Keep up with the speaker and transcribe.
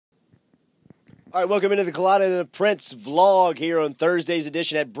All right, welcome into the Culotta and the Prince vlog here on Thursday's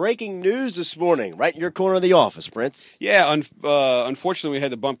edition at breaking news this morning, right in your corner of the office, Prince. Yeah, unfortunately we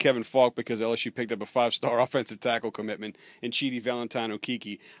had to bump Kevin Falk because LSU picked up a 5-star offensive tackle commitment in Chidi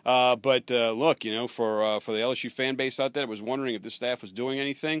Valentino-Kiki. But look, you know, for the LSU fan base out there that was wondering if this staff was doing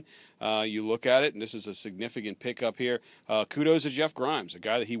anything, you look at it, and this is a significant pickup here. Kudos to Jeff Grimes, a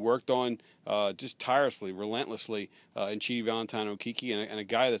guy that he worked on just tirelessly, relentlessly in Chidi Valentino-Kiki, and a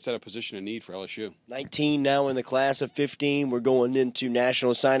guy that's at a position of need for LSU. 19 now in the class of 15. We're going into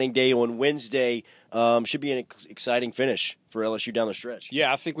National Signing Day on Wednesday. Should be an exciting finish for LSU down the stretch.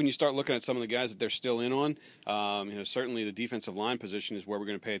 Yeah, I think when you start looking at some of the guys that they're still in on, you know, certainly the defensive line position is where we're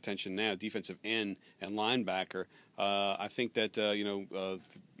going to pay attention now. Defensive end and linebacker. I think that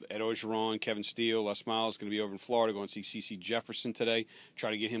Ed Ogeron, Kevin Steele, Les Miles is going to be over in Florida. Going to see CeCe Jefferson today.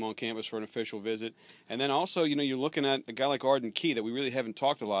 Try to get him on campus for an official visit. And then also, you know, you're looking at a guy like Arden Key that we really haven't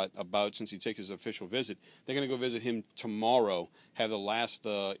talked a lot about since he took his official visit. They're going to go visit him tomorrow. Have the last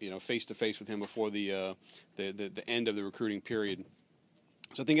face-to-face with him before the end of the recruiting period.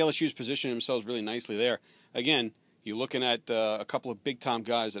 So I think LSU's positioning themselves really nicely there. Again, you're looking at a couple of big-time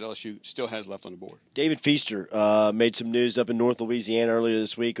guys that LSU still has left on the board. David Feaster made some news up in North Louisiana earlier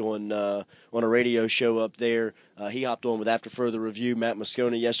this week on a radio show up there. He hopped on with After Further Review, Matt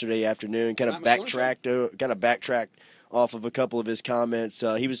Moscona, yesterday afternoon. Kind of backtracked off of a couple of his comments.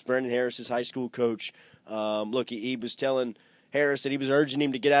 He was Brandon Harris's high school coach. Look, he was telling Harris that he was urging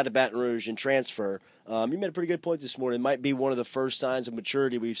him to get out of Baton Rouge and transfer. You made a pretty good point this morning. It might be one of the first signs of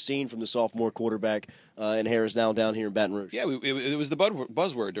maturity we've seen from the sophomore quarterback and Harris now down here in Baton Rouge. Yeah, it was the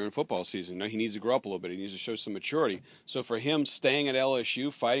buzzword during football season. You know, he needs to grow up a little bit. He needs to show some maturity. So for him staying at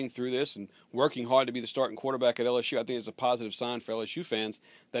LSU, fighting through this, and working hard to be the starting quarterback at LSU, I think it's a positive sign for LSU fans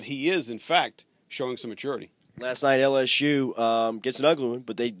that he is, in fact, showing some maturity. Last night, LSU gets an ugly one,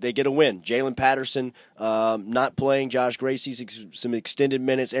 but they get a win. Jalen Patterson not playing. Josh Gracie's some extended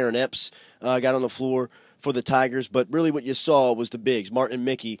minutes. Aaron Epps got on the floor for the Tigers. But really what you saw was the bigs. Martin and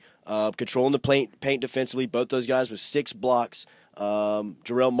Mickey controlling the paint defensively. Both those guys with 6 blocks.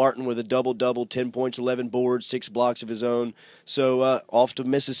 Jarrell Martin with a double-double, 10 points, 11 boards, 6 blocks of his own. So off to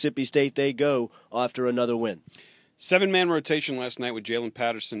Mississippi State they go after another win. 7-man rotation last night with Jalen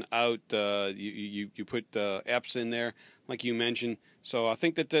Patterson out. You put Epps in there, like you mentioned. So I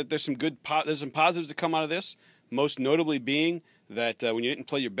think that there's some positives that come out of this. Most notably being that when you didn't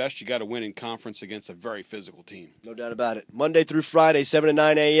play your best, you got to win in conference against a very physical team. No doubt about it. Monday through Friday, 7 to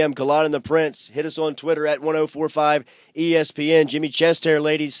 9 a.m. Culotta and the Prince. Hit us on Twitter at 1045 ESPN. Jimmy Chest Hair,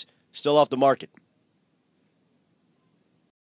 ladies, still off the market.